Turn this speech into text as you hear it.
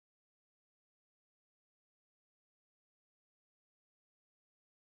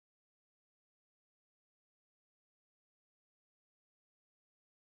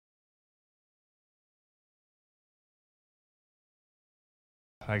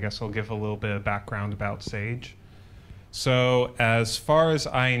I guess I'll give a little bit of background about Sage. So as far as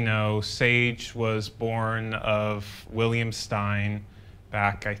I know, Sage was born of William Stein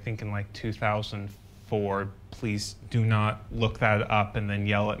back, I think, in like 2004. Please do not look that up and then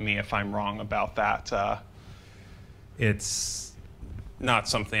yell at me if I'm wrong about that. It's not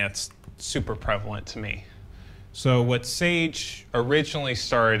something that's super prevalent to me. So what Sage originally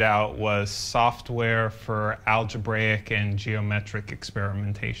started out was software for algebraic and geometric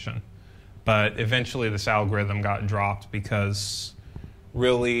experimentation. But eventually this algorithm got dropped because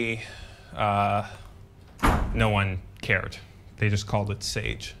really no one cared. They just called it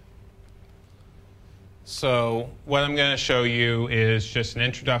Sage. So what I'm going to show you is just an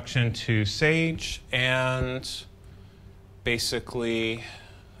introduction to Sage and basically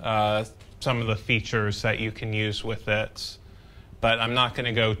some of the features that you can use with it. But I'm not going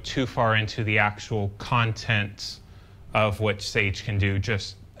to go too far into the actual content of what Sage can do,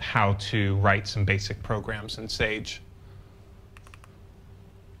 just how to write some basic programs in Sage.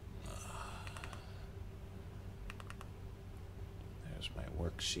 There's my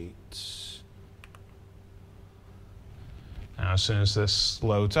worksheet. Now, as soon as this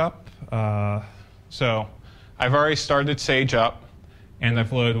loads up, so I've already started Sage up, and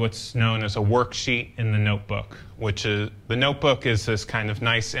I've loaded what's known as a worksheet in the notebook, which is, the notebook is this kind of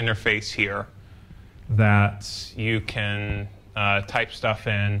nice interface here that you can type stuff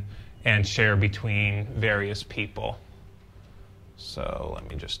in and share between various people. So let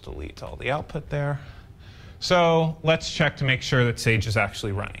me just delete all the output there. So let's check to make sure that Sage is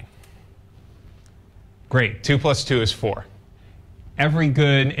actually running. Great, 2 plus 2 is 4. Every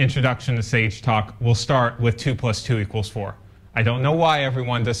good introduction to Sage talk will start with 2 plus 2 equals 4. I don't know why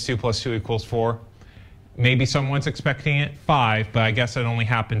everyone does 2 plus 2 equals 4. Maybe someone's expecting it 5, but I guess it only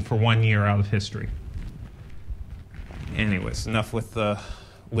happened for 1 year out of history. Anyways, enough with the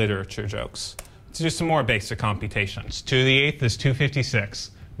literature jokes. Let's do some more basic computations. 2 to the 8th is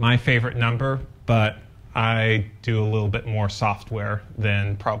 256. My favorite number, but I do a little bit more software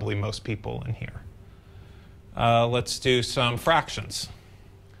than probably most people in here. Let's do some fractions.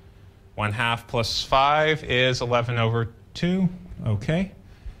 1/2 plus 5 is 11 over 2. Okay.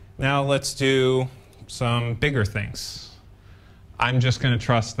 Now let's do some bigger things. I'm just going to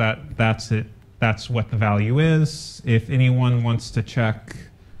trust that that's it. That's what the value is. If anyone wants to check,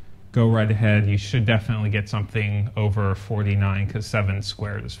 go right ahead. You should definitely get something over 49 because 7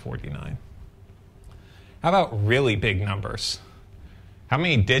 squared is 49. How about really big numbers? How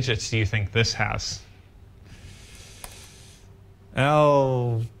many digits do you think this has?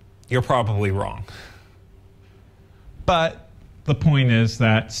 Well, you're probably wrong. But the point is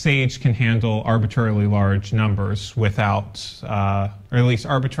that Sage can handle arbitrarily large numbers without, or at least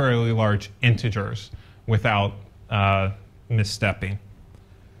arbitrarily large integers without misstepping.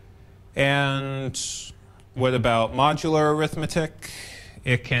 And what about modular arithmetic?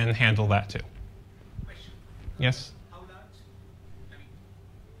 It can handle that too. Question. Yes? How large? I mean,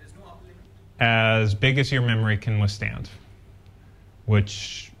 there's no upper limit? As big as your memory can withstand,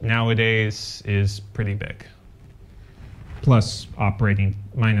 which nowadays is pretty big. Plus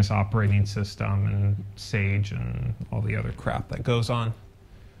minus operating system and Sage and all the other crap that goes on.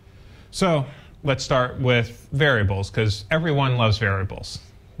 So let's start with variables, because everyone loves variables.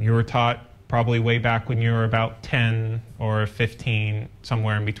 You were taught probably way back when you were about 10 or 15,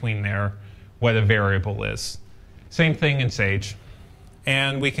 somewhere in between there, what a variable is. Same thing in Sage.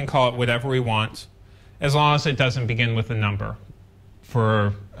 And we can call it whatever we want, as long as it doesn't begin with a number.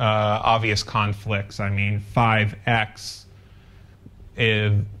 For obvious conflicts, I mean, 5x,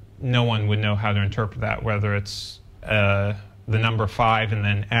 no one would know how to interpret that, whether it's the number 5 and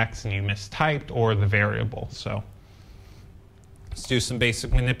then x and you mistyped, or the variable. So let's do some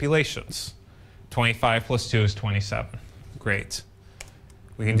basic manipulations. 25 plus 2 is 27. Great.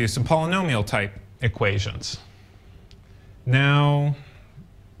 We can do some polynomial type equations. Now,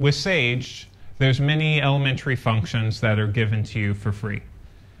 with Sage, there's many elementary functions that are given to you for free.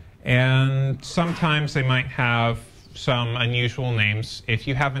 And sometimes they might have some unusual names if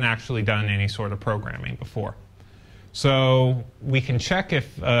you haven't actually done any sort of programming before. So we can check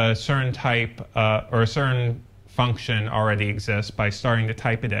if a certain type or a certain function already exists by starting to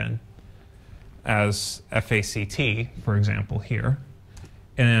type it in as FACT, for example, here.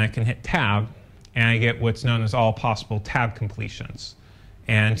 And then I can hit tab, and I get what's known as all possible tab completions.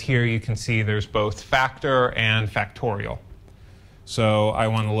 And here you can see there's both factor and factorial. So I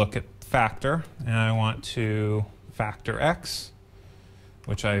want to look at factor, and I want to factor x,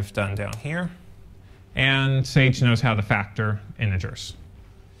 which I've done down here. And Sage knows how to factor integers.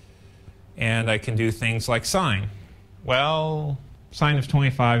 And I can do things like sign. Well, sine of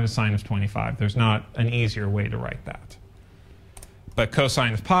 25 is sine of 25. There's not an easier way to write that. But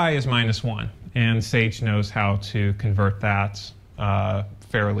cosine of pi is minus 1, and Sage knows how to convert that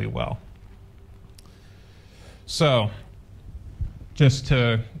fairly well. So just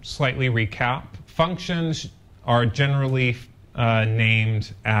to slightly recap, functions are generally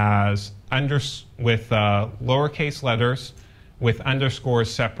named as with lowercase letters with underscores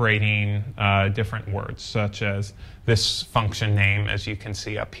separating different words, such as this function name, as you can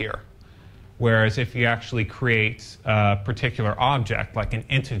see up here. Whereas if you actually create a particular object, like an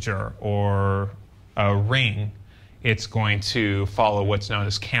integer or a ring, it's going to follow what's known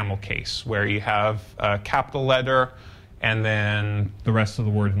as camel case, where you have a capital letter and then the rest of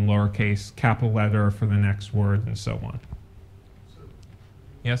the word in lowercase, capital letter for the next word, and so on. So,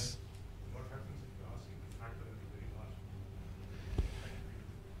 yes? what happens if you ask it to factor into very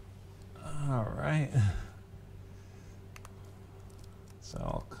large? All right.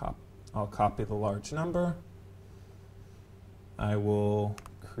 So I'll copy the large number. I will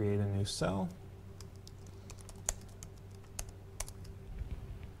create a new cell.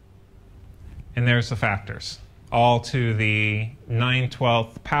 And there's the factors, all to the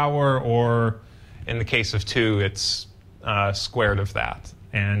 9/12th power, or in the case of 2, it's squared of that.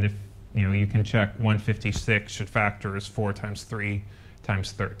 And if you can check 156 should factor as 4 times 3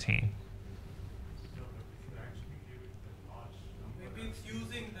 times 13. So if you actually give it a large number, Maybe it's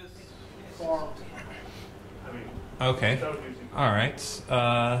using this form. I mean, Okay. without using All right.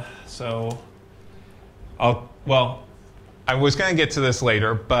 So I was going to get to this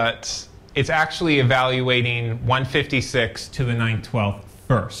later, but it's actually evaluating 156 to the 9/12th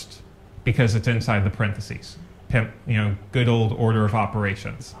first, because it's inside the parentheses. Good old order of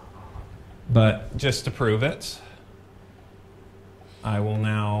operations. But just to prove it, I will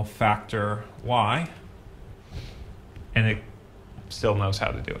now factor y, and it still knows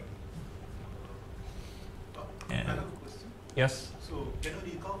how to do it. And Another question. yes? So can you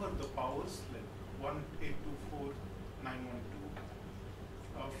recover the powers like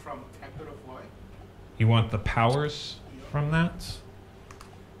 1824912 from factor of y? You want the powers from that?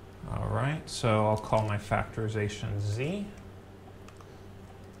 All right, so I'll call my factorization z.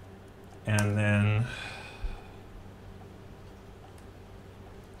 And then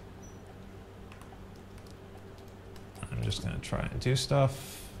I'm just going to try and do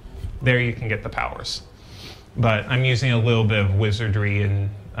stuff. There you can get the powers. But I'm using a little bit of wizardry and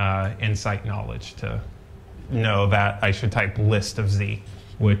insight knowledge to know that I should type list of z,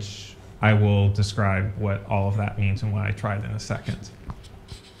 which I will describe what all of that means and what I tried in a second.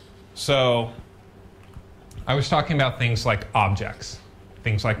 So I was talking about things like objects,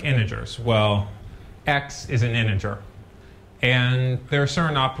 things like integers. Well, x is an integer. And there are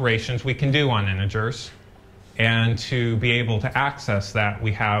certain operations we can do on integers. And to be able to access that,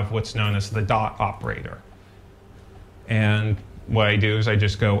 we have what's known as the dot operator. And what I do is I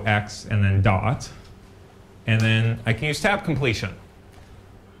just go x and then dot. And then I can use tab completion.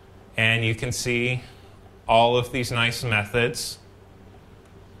 And you can see all of these nice methods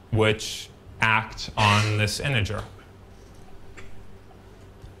which act on this integer.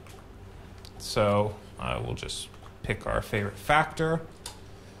 So we'll just pick our favorite factor.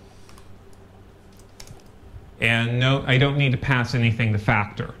 And note, I don't need to pass anything to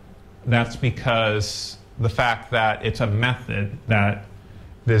factor. That's because the fact that it's a method, that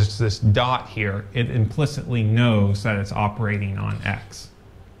there's this dot here, it implicitly knows that it's operating on x.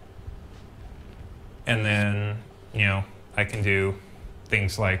 And then, I can do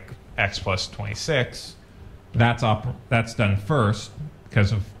things like x plus 26. That's done first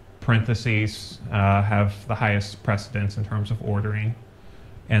because of parentheses have the highest precedence in terms of ordering.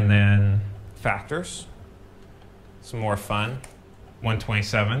 And then factors. Some more fun.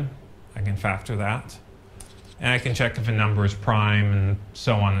 127, I can factor that. And I can check if a number is prime and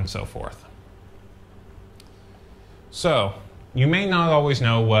so on and so forth. So you may not always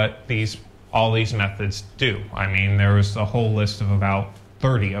know what all these methods do. I mean, there's a whole list of about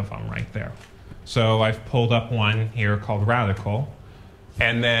 30 of them right there. So I've pulled up one here called radical.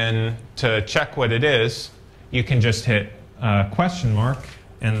 And then to check what it is, you can just hit question mark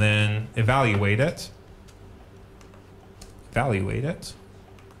and then evaluate it. Evaluate it.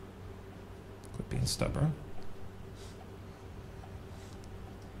 Quit being stubborn.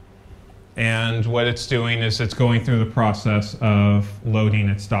 And what it's doing is it's going through the process of loading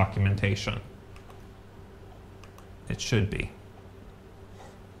its documentation. It should be.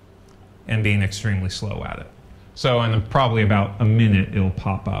 And being extremely slow at it. So in probably about a minute, it'll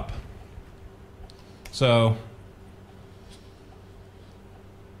pop up. So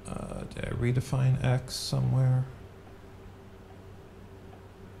did I redefine x somewhere?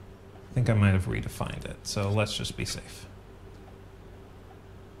 I think I might have redefined it, so let's just be safe.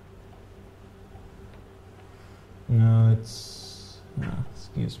 No, it's,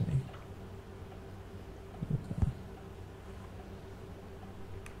 excuse me. Okay.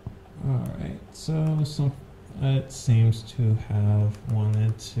 All right, so it seems to have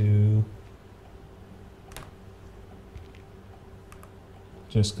wanted to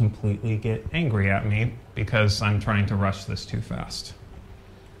just completely get angry at me because I'm trying to rush this too fast.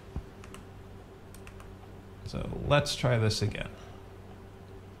 So let's try this again.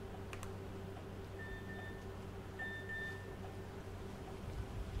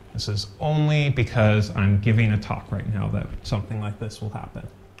 This is only because I'm giving a talk right now that something like this will happen.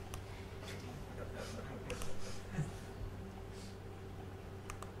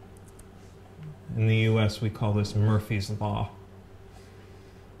 In the US, we call this Murphy's Law.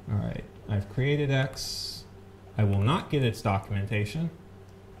 All right, I've created X. I will not get its documentation.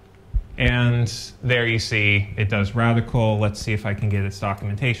 And there you see it does radical. Let's see if I can get its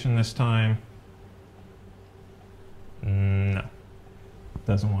documentation this time. No,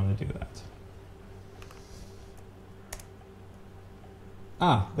 doesn't want to do that.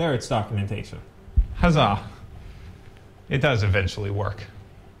 Ah, there it's documentation. Huzzah. It does eventually work.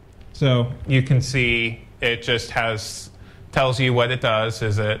 So you can see it just tells you what it does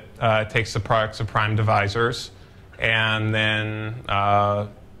is it takes the products of prime divisors and then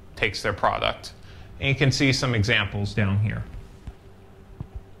takes their product. And you can see some examples down here.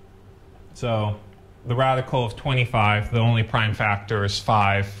 So the radical of 25, the only prime factor is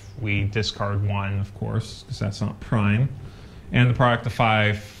 5. We discard 1, of course, because that's not prime. And the product of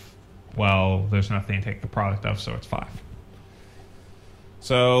 5, well, there's nothing to take the product of, so it's 5.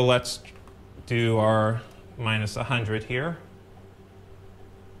 So let's do our minus 100 here.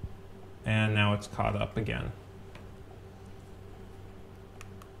 And now it's caught up again.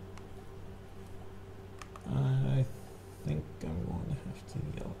 I think I'm going to have to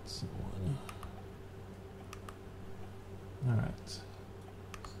yell at someone. All right.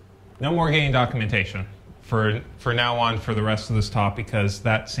 No more getting documentation for now on for the rest of this talk because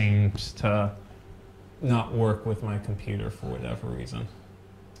that seems to not work with my computer for whatever reason.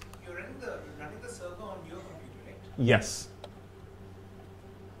 You're running the server on your computer, right? Yes.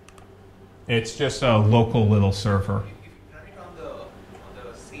 It's just a local little server. If you run it on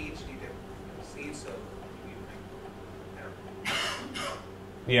the Sage server,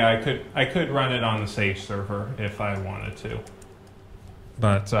 Yeah, I could run it on the Sage server if I wanted to.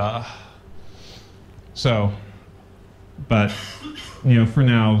 But you know, for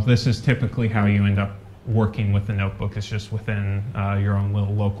now, this is typically how you end up working with the notebook. It's just within your own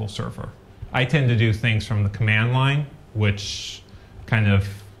little local server. I tend to do things from the command line, which kind of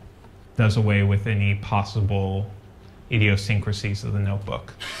does away with any possible idiosyncrasies of the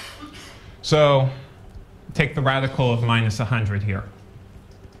notebook. So take the radical of minus 100 here.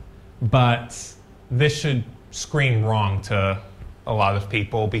 But this should scream wrong to a lot of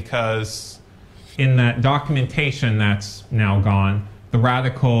people because in that documentation that's now gone, the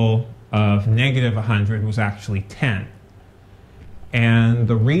radical of negative 100 was actually 10. And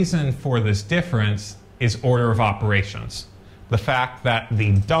the reason for this difference is order of operations. The fact that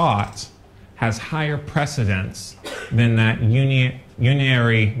the dot has higher precedence than that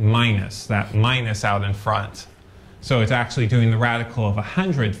unary minus, that minus out in front. So it's actually doing the radical of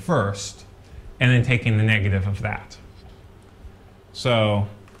 100 first, and then taking the negative of that. So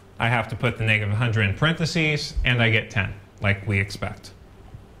I have to put the negative 100 in parentheses, and I get 10, like we expect.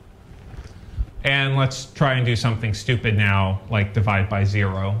 And let's try and do something stupid now, like divide by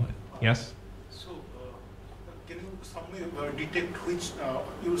 0. Yes? So, can you somehow detect which,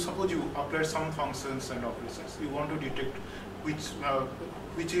 you suppose you apply some functions and operations, you want to detect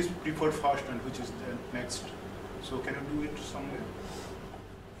which is preferred first and which is the next. So can you do it somewhere?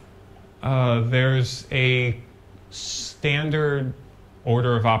 There's a standard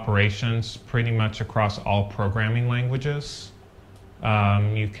order of operations pretty much across all programming languages.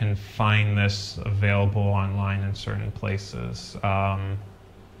 You can find this available online in certain places.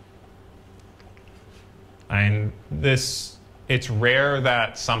 And it's rare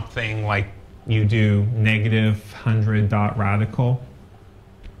that something like you do negative 100 dot radical,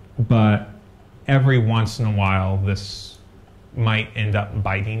 but every once in a while this might end up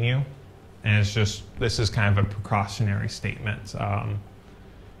biting you. And it's just, this is kind of a precautionary statement.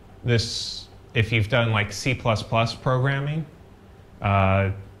 If you've done like C++ programming,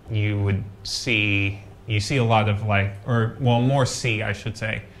 you see a lot of more C, I should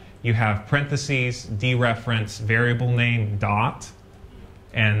say. You have parentheses, dereference, variable name, dot,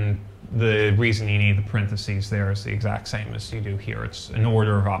 and the reason you need the parentheses there is the exact same as you do here. It's an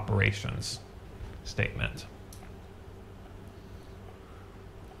order of operations statement.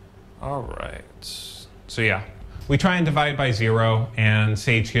 All right. So yeah, we try and divide by 0, and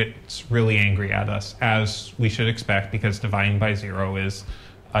Sage gets really angry at us, as we should expect, because dividing by 0 is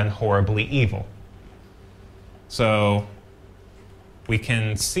horribly evil. So we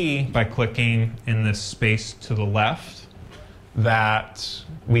can see by clicking in this space to the left that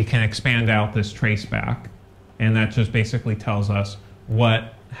we can expand out this traceback, and that just basically tells us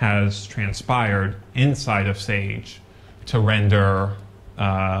what has transpired inside of Sage to render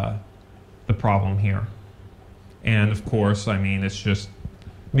the problem here. And of course, I mean, it's just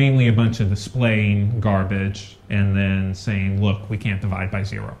mainly a bunch of displaying garbage and then saying, look, we can't divide by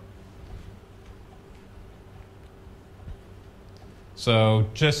 0. So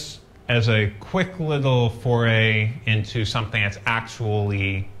just as a quick little foray into something that's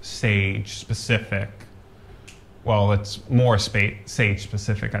actually Sage specific, well, it's more Sage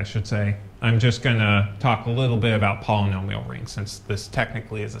specific, I should say. I'm just going to talk a little bit about polynomial rings, since this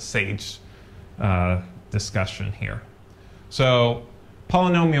technically is a Sage discussion here. So with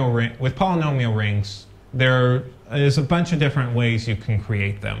polynomial rings, there is a bunch of different ways you can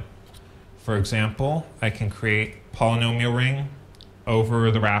create them. For example, I can create polynomial ring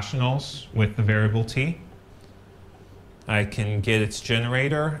over the rationals with the variable t. I can get its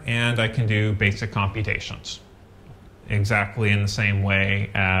generator, and I can do basic computations exactly in the same way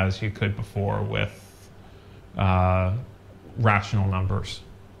as you could before with rational numbers.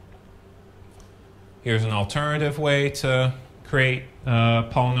 Here's an alternative way to create a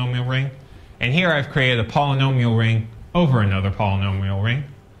polynomial ring. And here I've created a polynomial ring over another polynomial ring,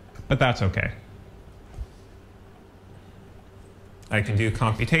 but that's okay. I can do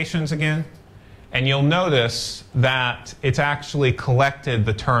computations again, and you'll notice that it's actually collected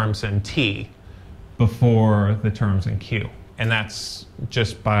the terms in T before the terms in Q. And that's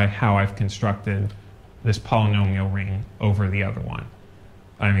just by how I've constructed this polynomial ring over the other one.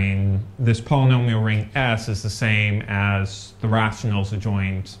 I mean, this polynomial ring S is the same as the rationals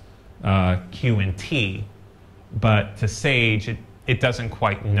adjoined Q and T, but to Sage, it doesn't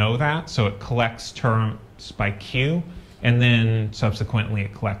quite know that, so it collects terms by Q, and then subsequently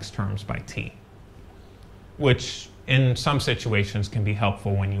it collects terms by T, which in some situations can be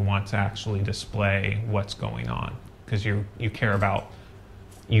helpful when you want to actually display what's going on, because you care about,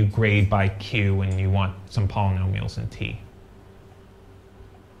 you grade by Q and you want some polynomials in T.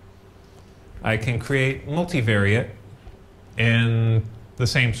 I can create multivariate in the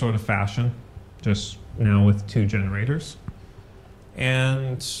same sort of fashion, just now with 2 generators.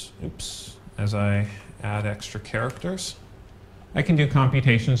 And, oops, as I add extra characters, I can do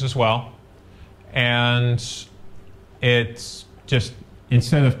computations as well. And it's just,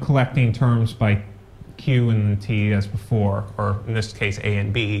 instead of collecting terms by Q and T as before, or in this case A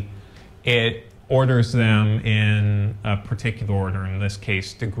and B, it orders them in a particular order, in this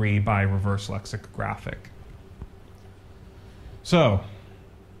case degree by reverse lexicographic. So,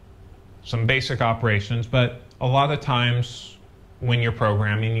 some basic operations, but a lot of times when you're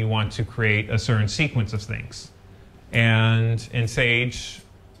programming you want to create a certain sequence of things. And in Sage,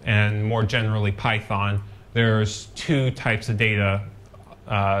 and more generally Python, there's 2 types of data,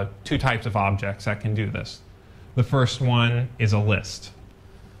 2 types of objects that can do this. The first one is a list.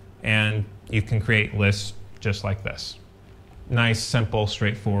 And you can create lists just like this. Nice, simple,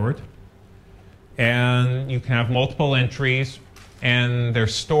 straightforward. And you can have multiple entries, and they're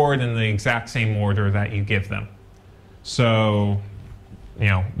stored in the exact same order that you give them. So,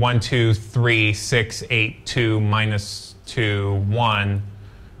 1, 2, 3, 6, 8, 2, minus 2, 1.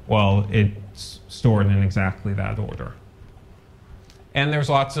 Well, it's stored in exactly that order. And there's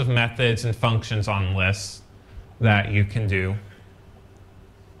lots of methods and functions on lists that you can do.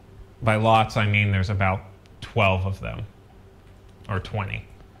 By lots, I mean there's about 12 of them, or 20.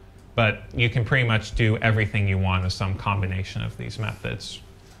 But you can pretty much do everything you want with some combination of these methods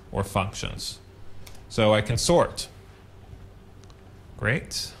or functions. So I can sort.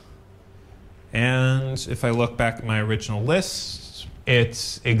 Great. And if I look back at my original list,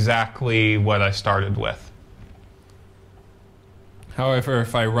 it's exactly what I started with. However,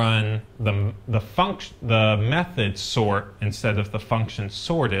 if I run the method sort instead of the function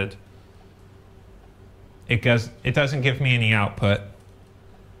sorted, it doesn't give me any output,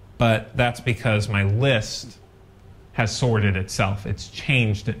 but that's because my list has sorted itself. It's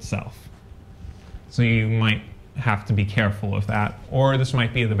changed itself. So you might have to be careful of that, or this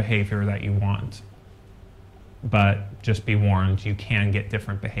might be the behavior that you want. But just be warned, you can get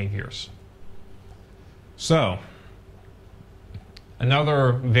different behaviors. So,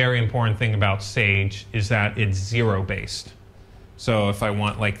 Another very important thing about Sage is that it's zero-based. So if I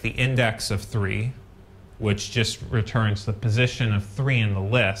want like the index of 3, which just returns the position of 3 in the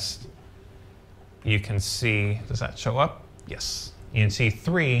list, you can see, does that show up? Yes. You can see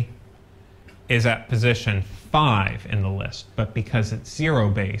 3 is at position 5 in the list, but because it's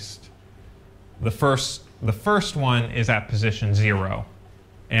zero-based, the first one is at position 0,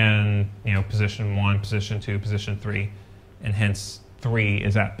 and position 1, position 2, position 3, and hence 3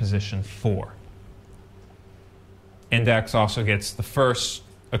 is at position 4. Index also gets the first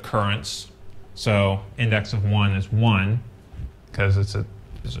occurrence, so index of 1 is 1 because it's at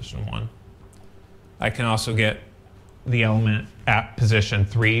position 1. I can also get the element at position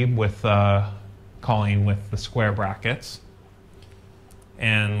 3 with calling with the square brackets.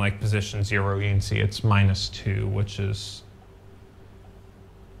 And like position 0, you can see it's -2, which is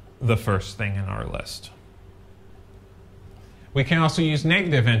the first thing in our list. We can also use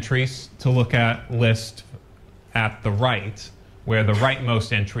negative entries to look at list at the right, where the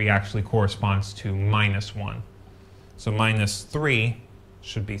rightmost entry actually corresponds to -1. So -3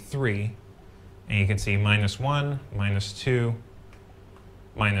 should be 3, and you can see -1, -2,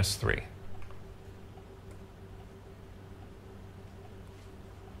 -3.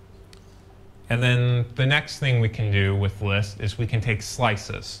 And then the next thing we can do with list is we can take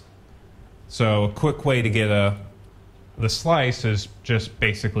slices. So a quick way to get the slice is just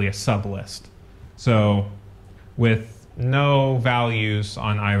basically a sublist. So with no values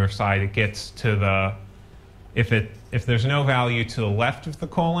on either side, it gets to the, if there's no value to the left of the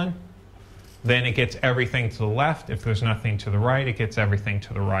colon, then it gets everything to the left. If there's nothing to the right, it gets everything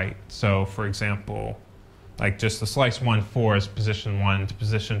to the right. So for example, like just the slice 1, 4 is position 1 to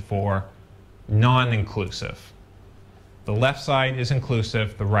position 4, non-inclusive. The left side is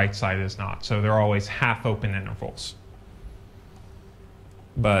inclusive, the right side is not. So they're always half open intervals.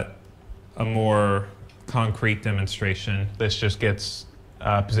 But a more concrete demonstration, this just gets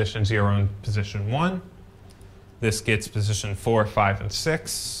position 0 and position 1. This gets position 4, 5, and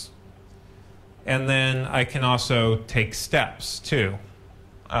 6. And then I can also take steps too,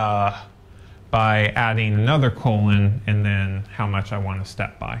 by adding another colon and then how much I want to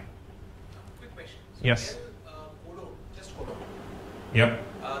step by. Quick question. So Yes. Photo, just photo. Yep.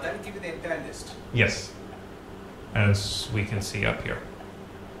 That will give you the entire list. Yes. As we can see up here.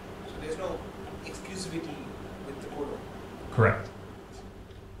 So there's no exclusivity with the photo. Correct.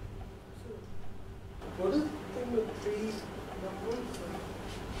 What is the thing with 3 numbers?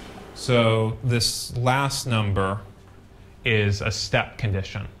 So this last number is a step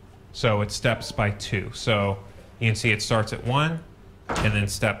condition. So it steps by 2. So you can see it starts at 1, and then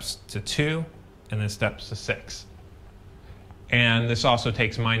steps to 2, and then steps to 6. And this also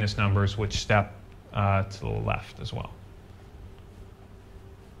takes minus numbers, which step to the left as well.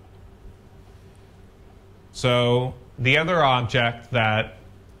 So the other object that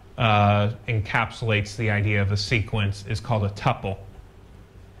encapsulates the idea of a sequence is called a tuple.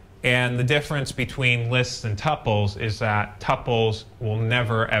 And the difference between lists and tuples is that tuples will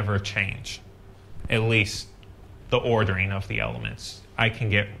never ever change, at least the ordering of the elements. I can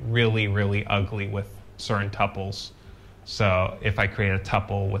get really, really ugly with certain tuples. So if I create a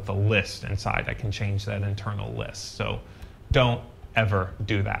tuple with a list inside, I can change that internal list. So don't ever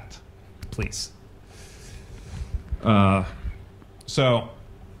do that, please. So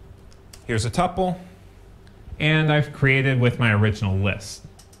here's a tuple, and I've created with my original list.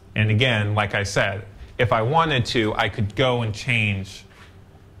 And again, like I said, if I wanted to, I could go and change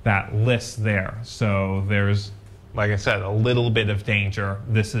that list there. So there's, like I said, a little bit of danger.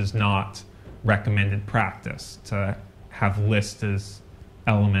 This is not recommended practice to have lists as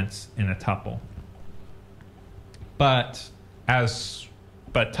elements in a tuple. But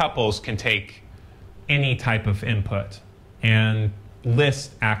tuples can take any type of input, and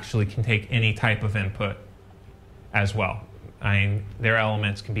lists actually can take any type of input as well. I mean, their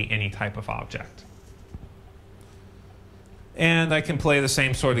elements can be any type of object. And I can play the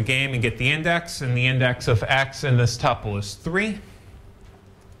same sort of game and get the index, and the index of x in this tuple is 3.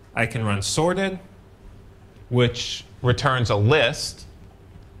 I can run sorted, which returns a list,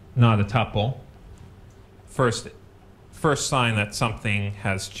 not a tuple. First sign that something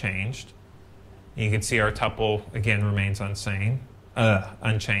has changed. You can see our tuple, again, remains unchanged,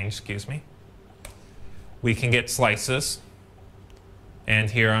 excuse me. We can get slices.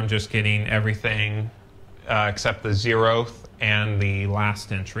 And here I'm just getting everything except the 0th and the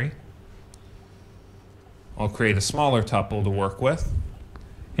last entry. I'll create a smaller tuple to work with.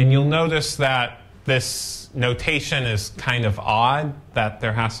 And you'll notice that this notation is kind of odd, that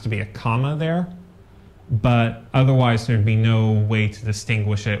there has to be a comma there. but otherwise there'd be no way to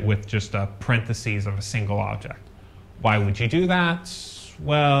distinguish it with just a parentheses of a single object. Why would you do that?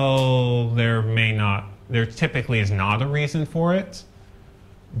 Well, there typically is not a reason for it,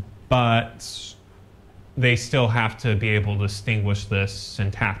 but they still have to be able to distinguish this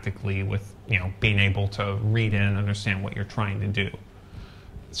syntactically with, being able to read in and understand what you're trying to do.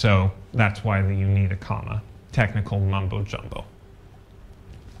 So that's why you need a comma. Technical mumbo jumbo.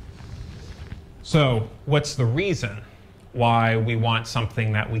 So what's the reason why we want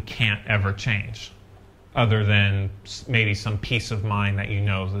something that we can't ever change, other than maybe some peace of mind that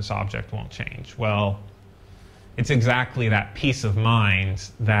this object won't change? Well, it's exactly that peace of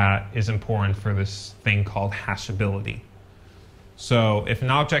mind that is important for this thing called hashability. So if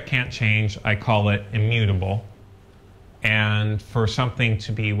an object can't change, I call it immutable. And for something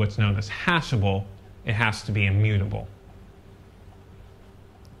to be what's known as hashable, it has to be immutable.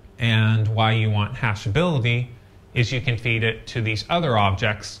 And why you want hashability is you can feed it to these other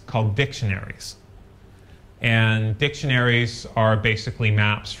objects called dictionaries. And dictionaries are basically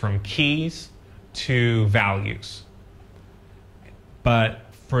maps from keys to values. But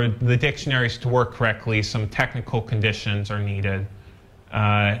for the dictionaries to work correctly, some technical conditions are needed.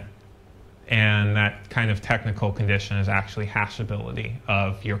 And that kind of technical condition is actually hashability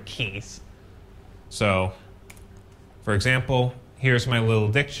of your keys. So, for example, here's my little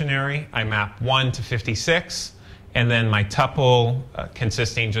dictionary. I map 1 to 56, and then my tuple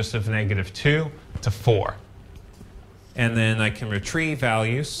consisting just of -2 to 4. And then I can retrieve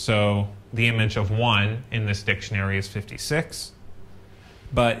values. So the image of 1 in this dictionary is 56.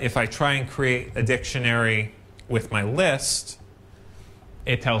 But if I try and create a dictionary with my list,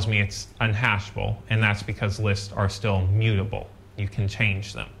 it tells me it's unhashable, and that's because lists are still mutable. You can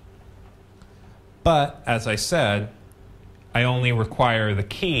change them. But, as I said, I only require the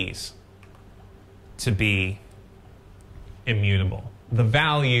keys to be immutable. The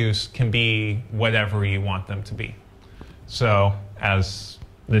values can be whatever you want them to be. So, as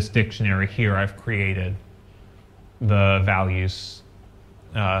this dictionary here, I've created the values,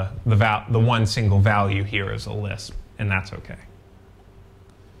 the one single value here is a list, and that's okay.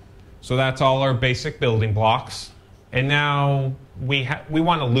 So that's all our basic building blocks. And now we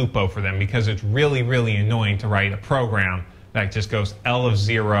want to loop over them because it's really, really annoying to write a program that just goes L of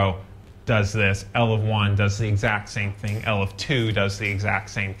 0 does this, L of 1 does the exact same thing, L of 2 does the exact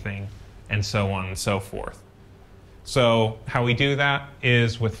same thing, and so on and so forth. So how we do that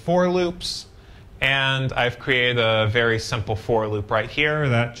is with for loops. And I've created a very simple for loop right here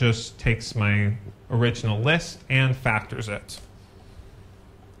that just takes my original list and factors it.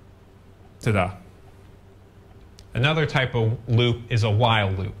 Ta-da. Another type of loop is a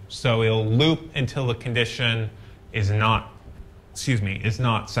while loop. So it'll loop until the condition is not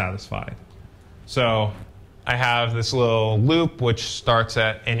satisfied. So I have this little loop which starts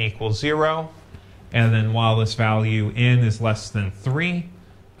at n equals 0. And then while this value n is less than 3,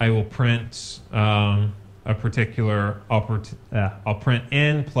 I will print a particular, I'll print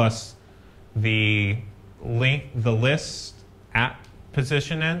n plus the list at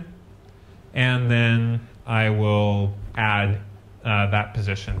position n. And then I will add that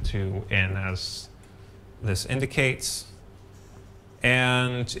position to n as this indicates.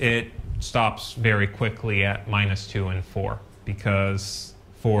 And it stops very quickly at -2 and 4 because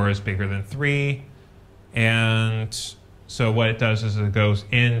 4 is bigger than 3. And so what it does is it goes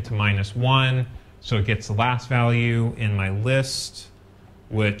n to -1. So it gets the last value in my list,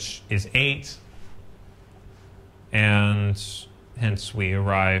 which is 8. And hence we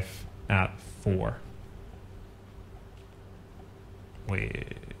arrive at 4.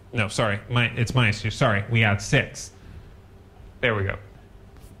 Wait, no, sorry, it's -2. Sorry, we add 6. There we go.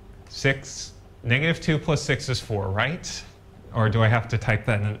 6, -2 plus 6 is 4, right? Or do I have to type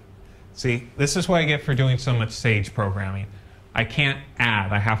that in? See, this is what I get for doing so much Sage programming. I can't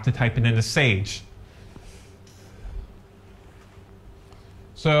add, I have to type it into Sage.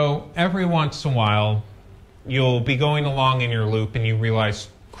 So every once in a while, you'll be going along in your loop and you realize,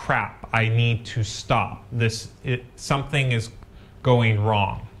 crap, I need to stop. Something is going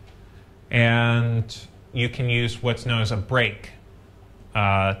wrong. And you can use what's known as a break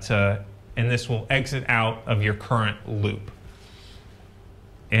and this will exit out of your current loop.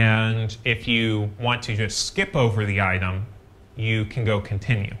 And if you want to just skip over the item, you can go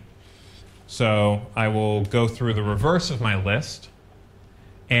continue. So I will go through the reverse of my list.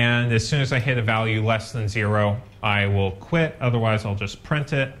 And as soon as I hit a value less than 0, I will quit. Otherwise, I'll just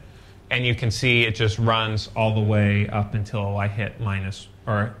print it. And you can see it just runs all the way up until I hit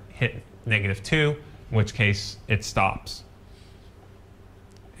 -2, in which case it stops.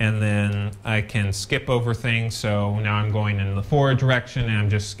 And then I can skip over things. So now I'm going in the forward direction, and I'm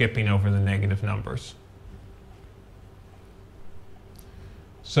just skipping over the negative numbers.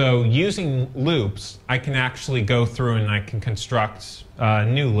 So using loops, I can actually go through and I can construct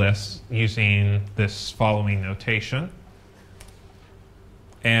new lists using this following notation.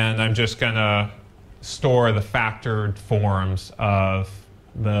 And I'm just going to store the factored forms of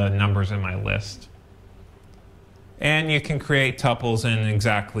the numbers in my list. And you can create tuples in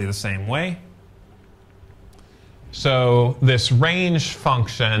exactly the same way. So this range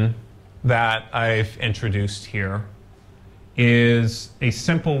function that I've introduced here is a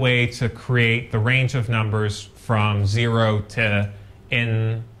simple way to create the range of numbers from 0 to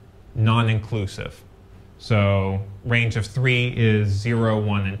n non-inclusive. So range of 3 is 0,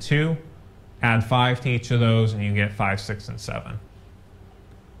 1, and 2. Add 5 to each of those, and you get 5, 6, and 7.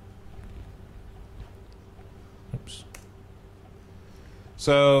 Oops.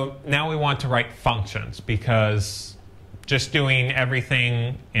 So now we want to write functions, because just doing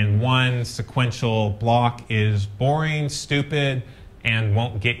everything in one sequential block is boring, stupid, and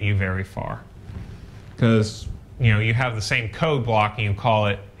won't get you very far. Because you have the same code block and you call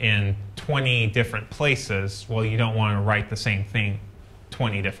it in 20 different places. Well, you don't want to write the same thing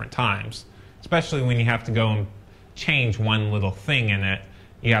 20 different times, especially when you have to go and change one little thing in it.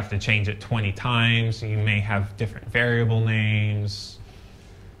 You have to change it 20 times. You may have different variable names.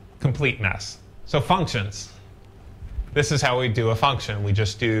 Complete mess. So functions. This is how we do a function. We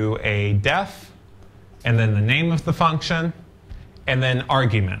just do a def, and then the name of the function, and then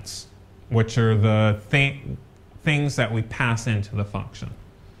arguments, which are the things that we pass into the function.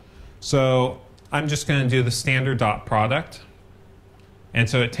 So I'm just going to do the standard dot product. And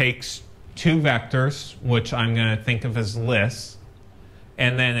so it takes two vectors, which I'm going to think of as lists,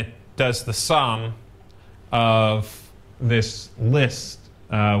 and then it does the sum of this list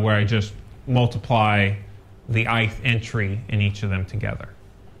where I just multiply the ith entry in each of them together.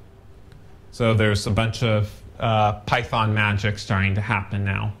 So there's a bunch of Python magic starting to happen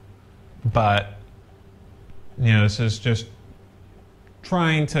now. But this is just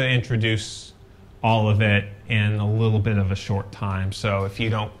trying to introduce all of it in a little bit of a short time. So if you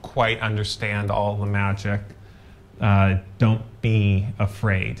don't quite understand all the magic, don't be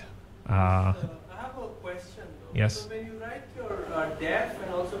afraid. I have a question though. Yes? So when you write your def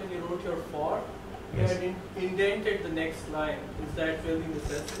and also when you wrote your for, you Yes. had indented the next line. Is that really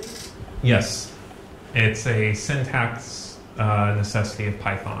necessary? Yes. It's a syntax necessity of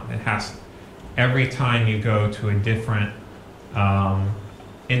Python. It has, every time you go to a different,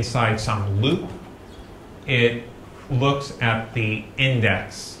 inside some loop, it looks at the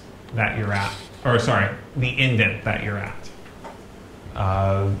index that you're at, or sorry, the indent that you're at.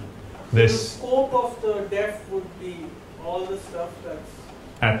 The scope of the def would be all the stuff that's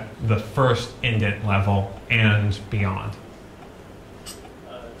at the first indent level and beyond.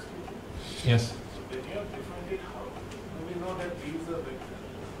 Yes? So when you have defined it, how do we know that these are vectors?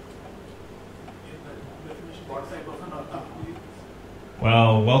 In the definition, what type of an object?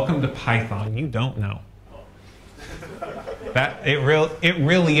 Well, welcome to Python. You don't know. That it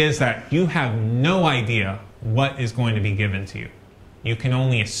really is that you have no idea what is going to be given to you. You can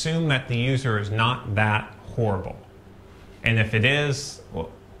only assume that the user is not that horrible. And if it is, well,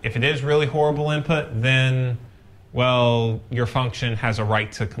 if it is really horrible input, then, well, your function has a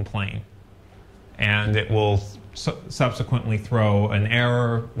right to complain. And it will subsequently throw an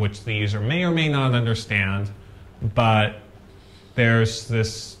error, which the user may or may not understand. But there's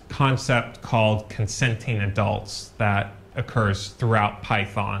this concept called consenting adults that occurs throughout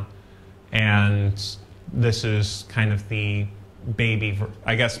Python. And this is kind of the baby,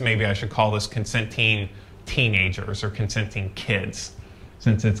 I guess maybe I should call this consenting teenagers or consenting kids,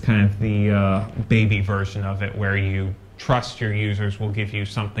 since it's kind of the baby version of it where you trust your users will give you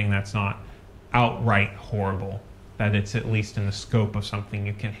something that's not outright horrible, that it's at least in the scope of something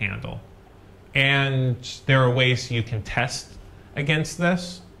you can handle. And there are ways you can test against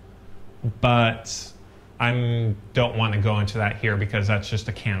this, but I don't want to go into that here because that's just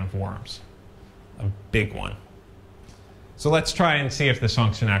a can of worms, a big one. So let's try and see if this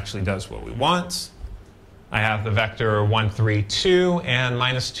function actually does what we want. I have the vector 1, 3, 2, and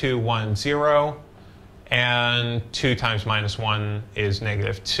 -2, 1, 0. And 2 times -1 is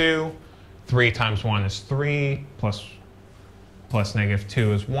 -2. 3 times 1 is 3, plus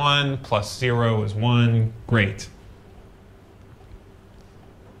 -2 is 1, plus 0 is 1. Great.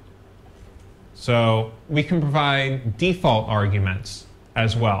 So we can provide default arguments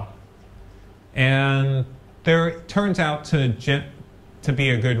as well. And there turns out to be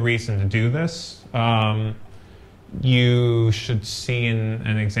a good reason to do this. you should see in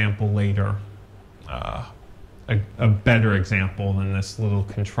an example later, a better example than this little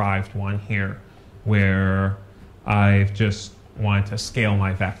contrived one here, where I've just wanted to scale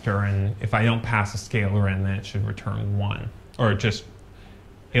my vector, and if I don't pass a scalar in, then it should return 1. Or just,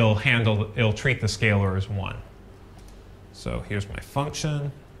 it'll treat the scalar as 1. So here's my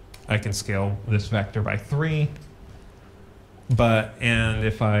function. I can scale this vector by 3. And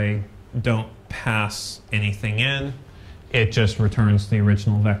if I don't pass anything in, it just returns the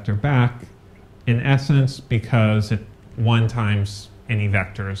original vector back, in essence, because 1 times any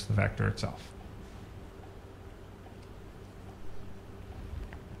vector is the vector itself.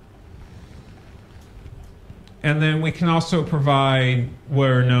 And then we can also provide what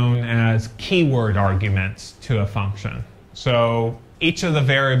are known as keyword arguments to a function. So each of the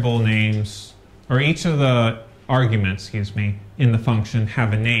variable names, or each of the arguments, excuse me, in the function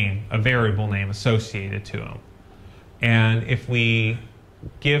have a name, a variable name associated to them. And if we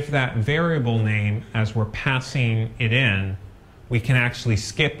give that variable name as we're passing it in, we can actually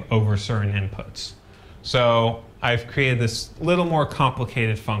skip over certain inputs. So I've created this little more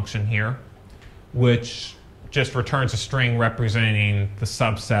complicated function here, which just returns a string representing the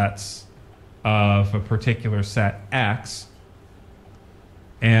subsets of a particular set X,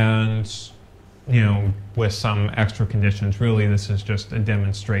 and with some extra conditions. Really, this is just a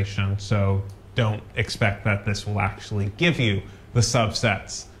demonstration, so don't expect that this will actually give you the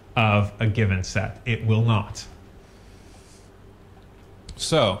subsets of a given set. It will not.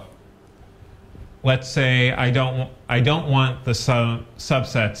 So let's say I don't want the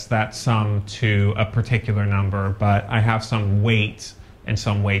subsets that sum to a particular number, but I have some weight and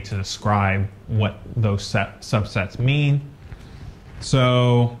some way to describe what those subsets mean.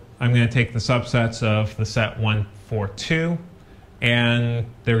 So I'm going to take the subsets of the set 1, 4, 2, and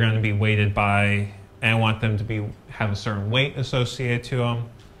they're going to be weighted by, and I want them to have a certain weight associated to them.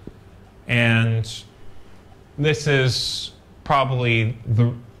 And this is probably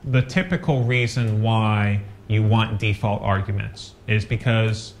the typical reason why you want default arguments, is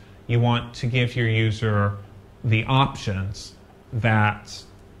because you want to give your user the options that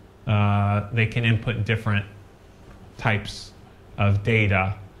they can input different types of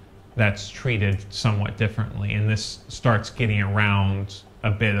data that's treated somewhat differently. And this starts getting around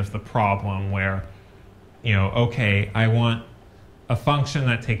a bit of the problem where, okay, I want a function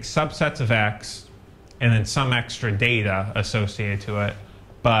that takes subsets of X and then some extra data associated to it,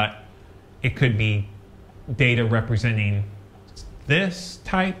 but it could be data representing this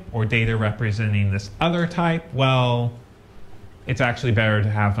type or data representing this other type. Well, it's actually better to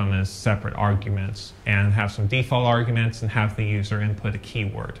have them as separate arguments and have some default arguments and have the user input a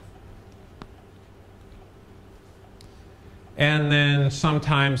keyword. And then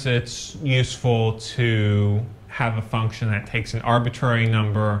sometimes it's useful to have a function that takes an arbitrary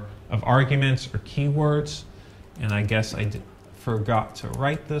number of arguments or keywords. And I guess I forgot to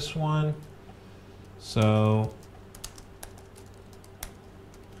write this one. So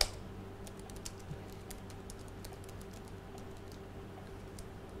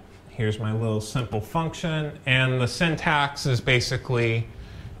here's my little simple function. And the syntax is basically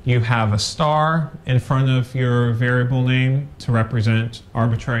you have a star in front of your variable name to represent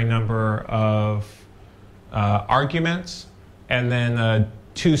arbitrary number of arguments, and then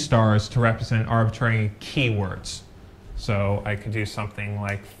 2 stars to represent arbitrary keywords. So I could do something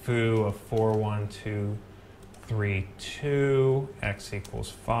like foo of 4, 1, 2, 3, 2, x equals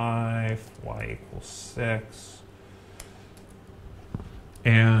 5, y equals 6.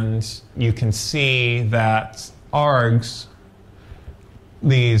 And you can see that args,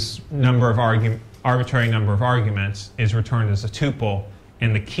 these arbitrary number of arguments, is returned as a tuple,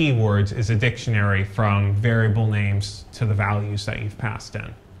 and the keywords is a dictionary from variable names to the values that you've passed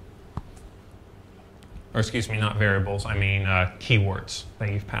in. Or excuse me, not variables, I mean keywords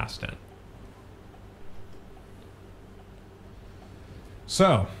that you've passed in.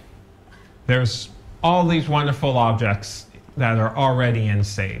 So there's all these wonderful objects that are already in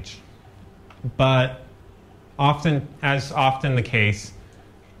Sage. But as often the case,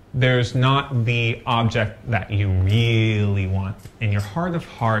 there's not the object that you really want in your heart of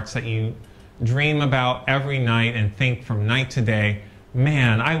hearts, that you dream about every night and think from night to day,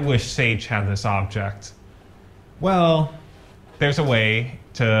 man, I wish Sage had this object. Well, there's a way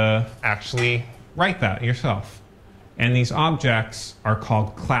to actually write that yourself. And these objects are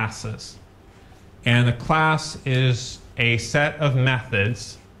called classes. And a class is a set of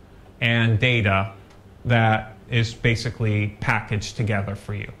methods and data that is basically packaged together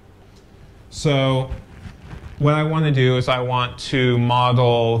for you. So what I want to do is I want to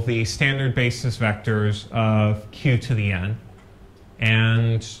model the standard basis vectors of q to the n.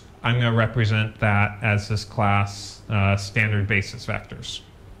 And I'm going to represent that as this class standard basis vectors.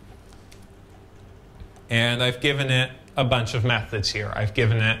 And I've given it a bunch of methods here. I've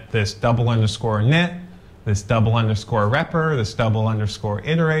given it this double underscore init, this double underscore repr, this double underscore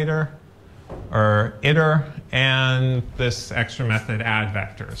iterator, or iter, and this extra method add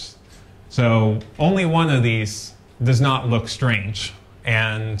vectors. So only one of these does not look strange.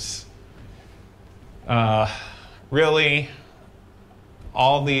 And really,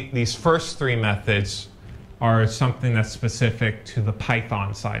 all these first three methods are something that's specific to the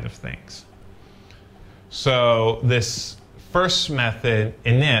Python side of things. So this first method,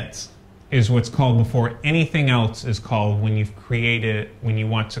 init, is what's called before anything else is called when you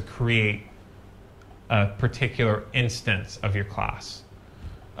want to create a particular instance of your class,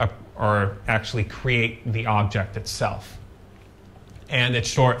 or actually create the object itself. And it's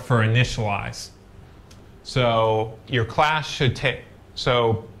short for initialize. So your class should take,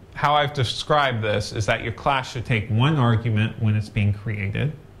 so how I've described this is that your class should take one argument when it's being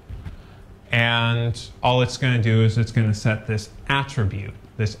created, and all it's going to do is it's going to set this attribute,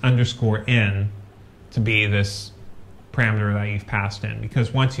 this underscore n, to be this parameter that you've passed in.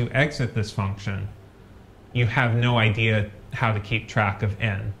 Because once you exit this function, you have no idea how to keep track of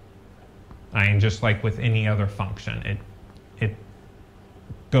n. I mean, just like with any other function, it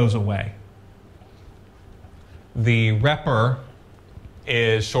goes away. The repr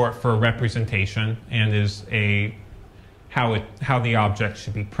is short for representation and is how the object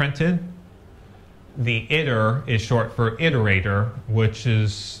should be printed. The iter is short for iterator, which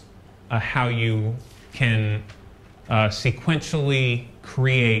is how you can sequentially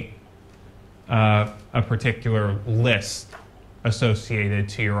create a particular list associated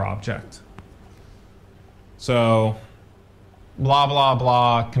to your object. So blah, blah,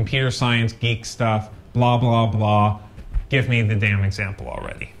 blah, computer science geek stuff, blah, blah, blah. Give me the damn example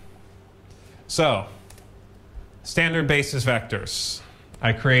already. So standard basis vectors.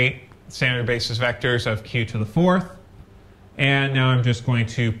 I create standard basis vectors of q to the fourth. And now I'm just going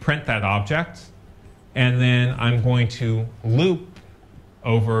to print that object. And then I'm going to loop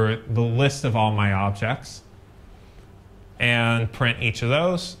over the list of all my objects and print each of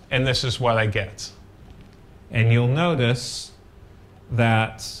those. And this is what I get. And you'll notice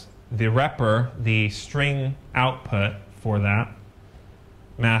that the repr, the string output for that,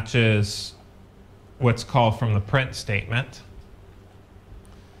 matches what's called from the print statement.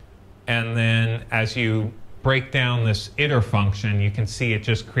 And then as you break down this iter function, you can see it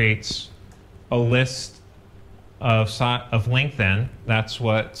just creates a list of length n. That's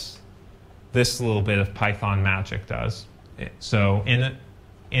what this little bit of Python magic does. So in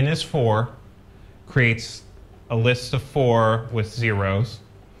is 4 creates a list of 4 with zeros.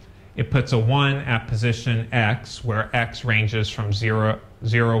 It puts a 1 at position x, where x ranges from 0,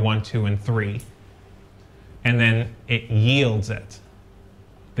 1, 2, and 3. And then it yields it.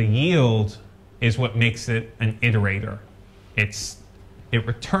 The yield is what makes it an iterator. It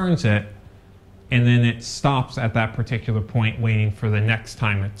returns it, and then it stops at that particular point waiting for the next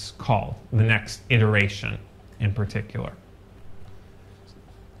time it's called, the next iteration in particular.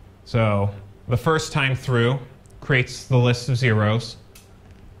 So the first time through creates the list of zeros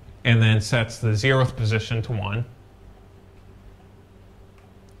and then sets the 0th position to 1.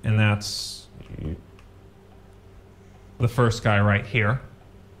 And that's the first guy right here.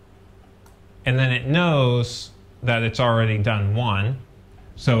 And then it knows that it's already done 1.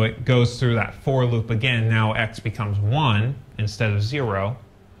 So it goes through that for loop again. Now x becomes 1 instead of 0,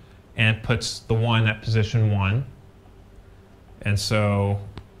 and puts the 1 at position 1. And so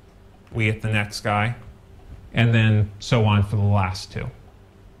we get the next guy, and then so on for the last two.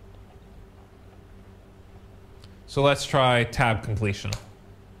 So let's try tab completion.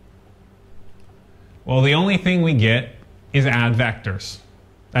 Well, the only thing we get is add vectors.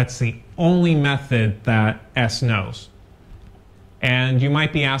 That's the only method that S knows. And you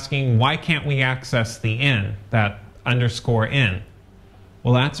might be asking, why can't we access the n, that underscore n?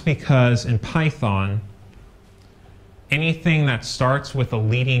 Well, that's because in Python, anything that starts with a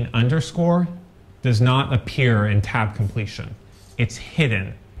leading underscore does not appear in tab completion. It's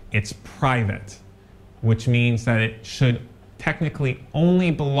hidden, it's private, which means that it should technically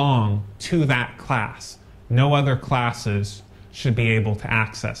only belong to that class. No other classes should be able to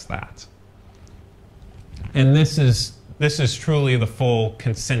access that. And this is truly the full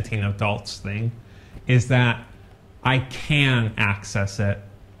consenting adults thing, is that I can access it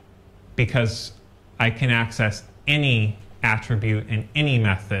because I can access any attribute in any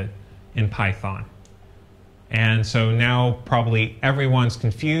method in Python. And so now probably everyone's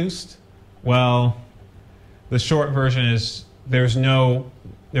confused. Well, the short version is there's no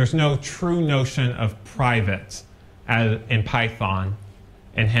true notion of private in Python,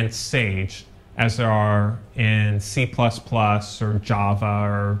 and hence Sage, as there are in C++ or Java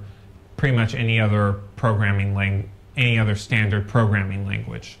or pretty much any other standard programming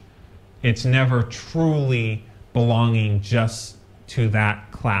language. It's never truly belonging just to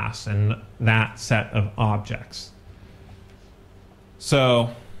that class and that set of objects. So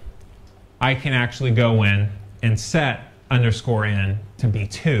I can actually go in and set _n to be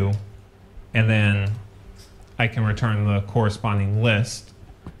 2, and then I can return the corresponding list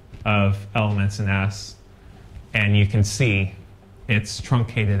of elements in S, and you can see it's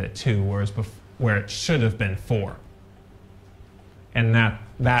truncated at 2, whereas where it should have been 4. And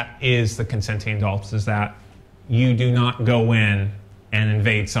that is the consenting adults, is that you do not go in and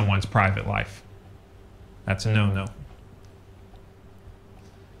invade someone's private life. That's a no-no.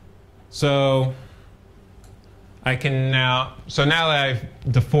 So now that I've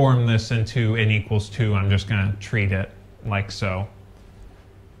deformed this into n equals 2, I'm just going to treat it like so.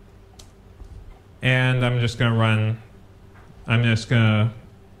 And I'm just going to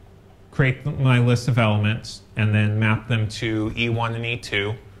create my list of elements and then map them to E1 and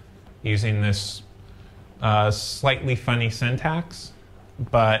E2 using this slightly funny syntax.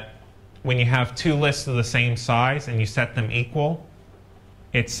 But when you have two lists of the same size and you set them equal,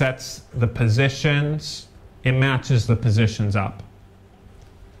 it sets the positions, it matches the positions up.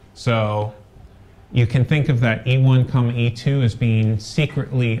 So you can think of that E1, E2 as being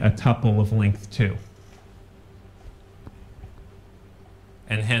secretly a tuple of length 2.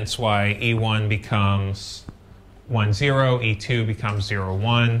 And hence why E1 becomes 1, 0, E2 becomes 0,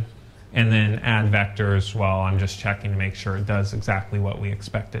 1, and then add vectors, well, I'm just checking to make sure it does exactly what we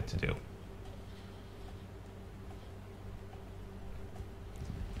expect it to do.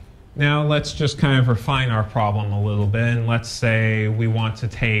 Now let's just kind of refine our problem a little bit, and let's say we want to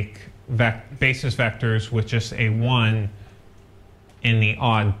take basis vectors with just a 1 in the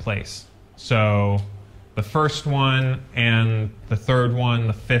odd place. So the first one and the third one,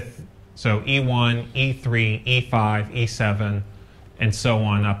 the fifth, so E1, E3, E5, E7, and so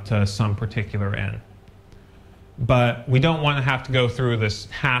on up to some particular n. But we don't want to have to go through this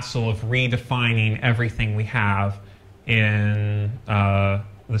hassle of redefining everything we have in the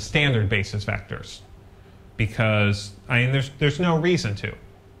standard basis vectors, because there's no reason to.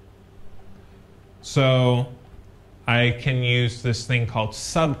 So I can use this thing called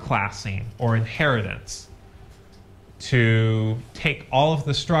subclassing or inheritance to take all of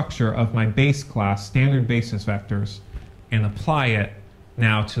the structure of my base class, standard basis vectors, and apply it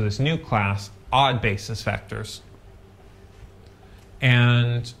now to this new class, odd basis vectors.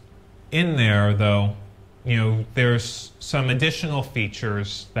 And in there, though, there's some additional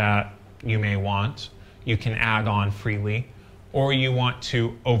features that you may want. You can add on freely, or you want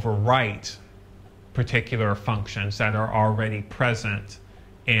to overwrite particular functions that are already present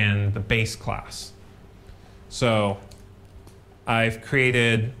in the base class. So I've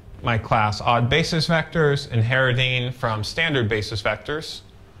created my class odd basis vectors, inheriting from standard basis vectors.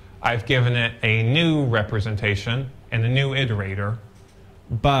 I've given it a new representation and a new iterator,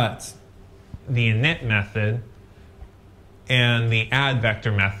 but the init method and the add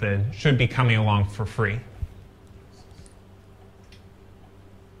vector method should be coming along for free.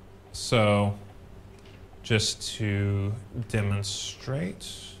 So just to demonstrate,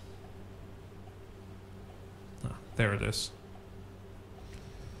 there it is.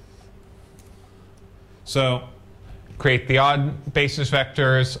 So create the odd basis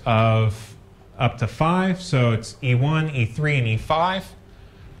vectors of up to 5. So it's E1, E3, and E5.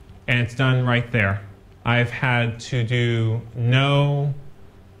 And it's done right there. I've had to do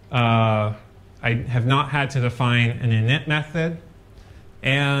I have not had to define an init method.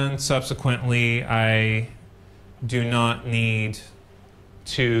 And subsequently, I do not need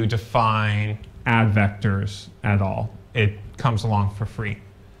to define add vectors at all. It comes along for free.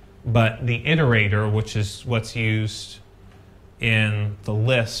 But the iterator, which is what's used in the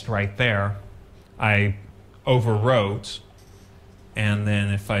list right there, I overwrote. And then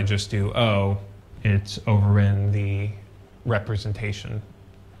if I just do O, it's overridden the representation,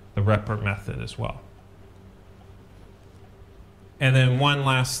 the repr method as well. And then one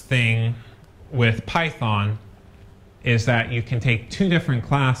last thing with Python is that you can take two different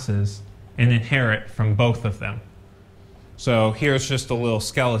classes and inherit from both of them. So here's just a little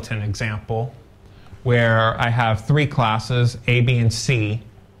skeleton example where I have 3 classes, A, B, and C,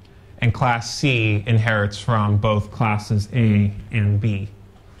 and class C inherits from both classes A and B.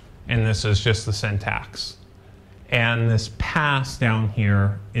 And this is just the syntax. And this pass down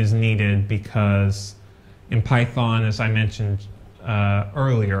here is needed because in Python, as I mentioned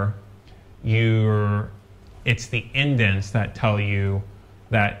earlier, it's the indents that tell you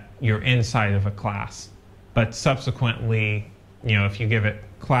that you're inside of a class. But subsequently, if you give it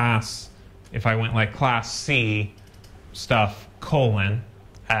class, if I went like class C stuff colon,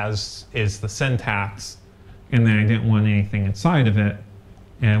 as is the syntax, and then I didn't want anything inside of it,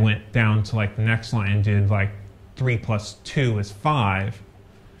 and I went down to like the next line and did like 3 plus 2 is 5,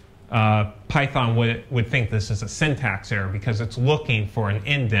 Python would think this is a syntax error because it's looking for an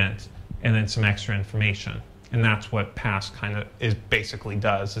indent and then some extra information. And that's what pass kind of basically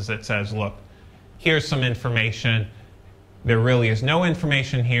does, is it says, look, here's some information. There really is no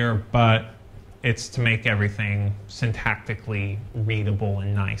information here, but it's to make everything syntactically readable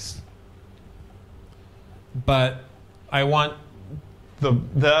and nice. But I want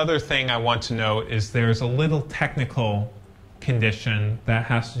the other thing I want to note is there's a little technical condition that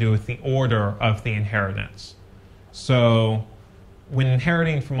has to do with the order of the inheritance. So when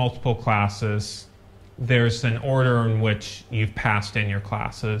inheriting from multiple classes, there's an order in which you've passed in your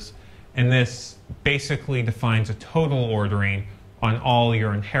classes, and this basically defines a total ordering on all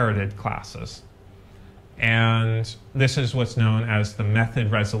your inherited classes. And this is what's known as the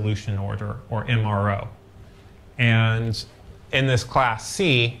method resolution order, or MRO. And in this class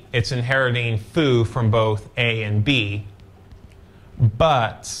C, it's inheriting foo from both A and B,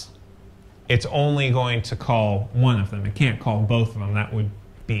 but it's only going to call one of them. It can't call both of them. That would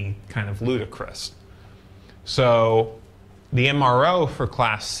be kind of ludicrous. So the MRO for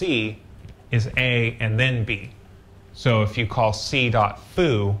class C is A and then B. So if you call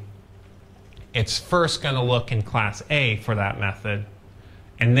C.foo, it's first going to look in class A for that method,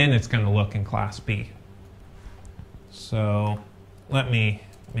 and then it's going to look in class B. So let me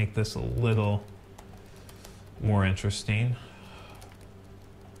make this a little more interesting.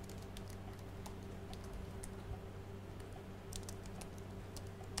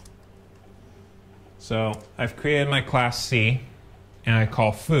 So I've created my class C, and I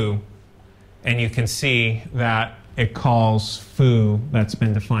call foo, and you can see that it calls foo that's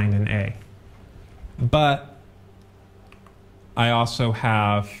been defined in A. But I also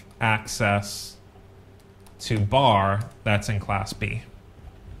have access to bar that's in class B.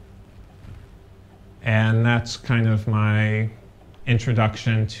 And that's kind of my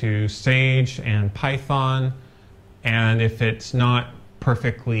introduction to Sage and Python. And if it's not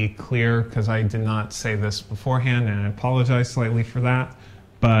perfectly clear, because I did not say this beforehand, and I apologize slightly for that,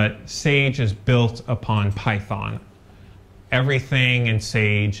 but Sage is built upon Python. Everything in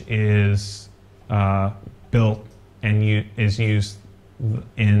Sage is built and is used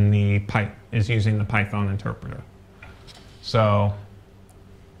in using the Python interpreter. So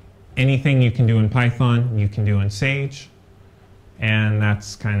anything you can do in Python, you can do in Sage, and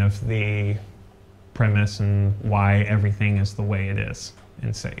that's kind of the premise and why everything is the way it is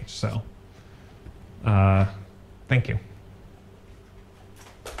in Sage. So thank you.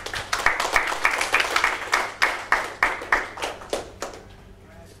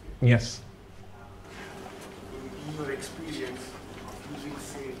 Yes. In your experience of using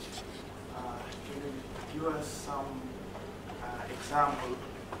Sage, can you give us some example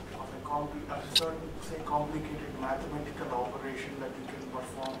of a certain, say, complicated mathematical operation that you can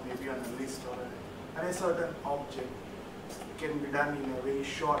perform maybe on a list or a certain object can be done in a very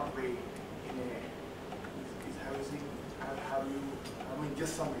short way?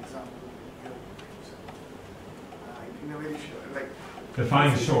 Just some example here. In a very short, like.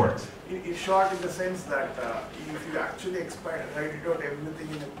 Define short. It's short in the sense that if you actually write it out everything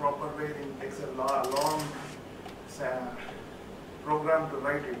in a proper way, then it takes a long program to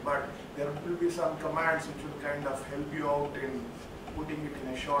write it. But there will be some commands which will kind of help you out in putting it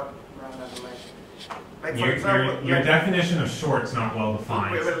in a short manner. Like for example, your definition of short is not well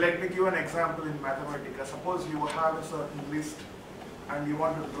defined. Well, let me give an example in Mathematica. Suppose you have a certain list and you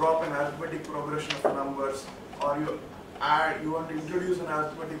want to drop an arithmetic progression of numbers, or you want to introduce an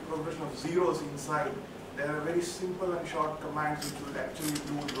arithmetic progression of zeros inside. There are very simple and short commands which will actually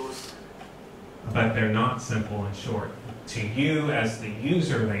do those. But they're not simple and short. To you as the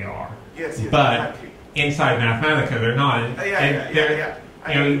user they are. Yes, but exactly. Inside Mathematica they're not.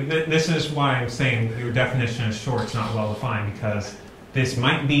 This is why I'm saying your definition of short is not well defined, because this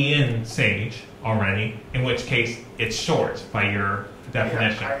might be in Sage already, in which case it's short by your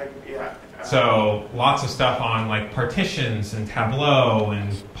definition. So lots of stuff on like partitions and Tableau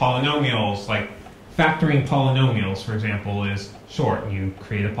and polynomials, like factoring polynomials, for example, is short. You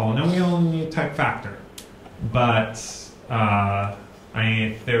create a polynomial and you type factor. But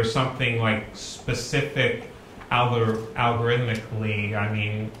if there's something like specific algorithmically, I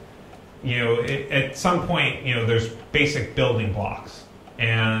mean, at some point, there's basic building blocks.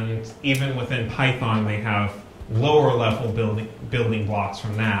 And even within Python, they have lower level building blocks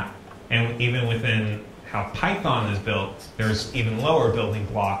from that. And even within how Python is built, there's even lower building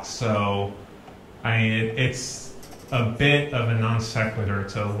blocks. So it's a bit of a non sequitur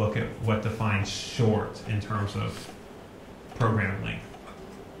to look at what defines short in terms of program length.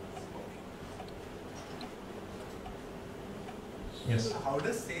 Yes? So how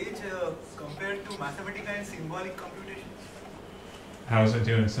does Sage compare to Mathematica and symbolic computations? How is it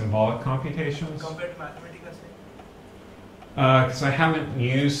doing symbolic computations? Compared to Mathematica, say? Because I haven't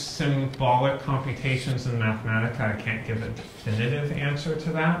used symbolic computations in Mathematica, I can't give a definitive answer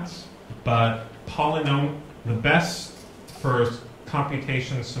to that. But the best for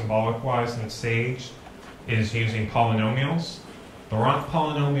computations symbolic-wise in Sage is using polynomials. Laurent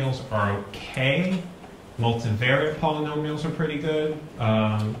polynomials are okay. Multivariate polynomials are pretty good.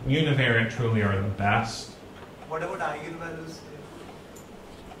 Univariate truly are the best. What about eigenvalues?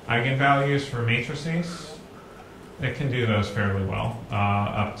 Eigenvalues for matrices, it can do those fairly well,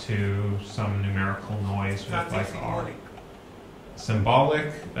 up to some numerical noise with like R.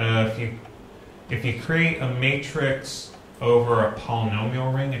 Symbolic, if you create a matrix over a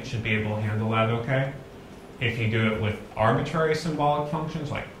polynomial ring, it should be able to handle that okay. If you do it with arbitrary symbolic functions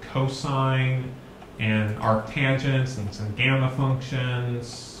like cosine and arctangents and some gamma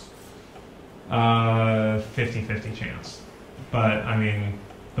functions, 50-50 chance. But I mean,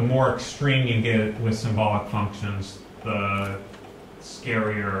 the more extreme you get with symbolic functions, the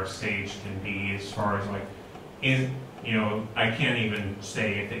scarier Sage can be as far as like, I can't even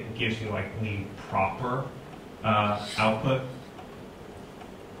say if it gives you like the proper output.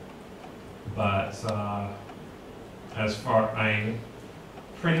 But as far,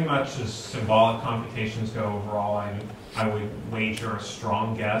 pretty much as symbolic computations go overall, I would wager a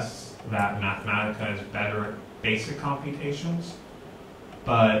strong guess that Mathematica is better at basic computations.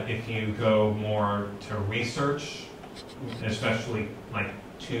 But if you go more to research, especially like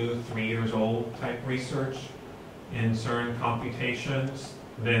 2-3 years old type research in certain computations,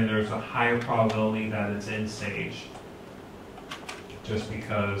 then there's a higher probability that it's in Sage. Just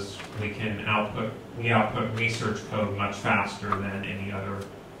because we output research code much faster than any other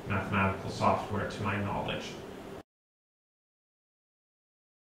mathematical software, to my knowledge.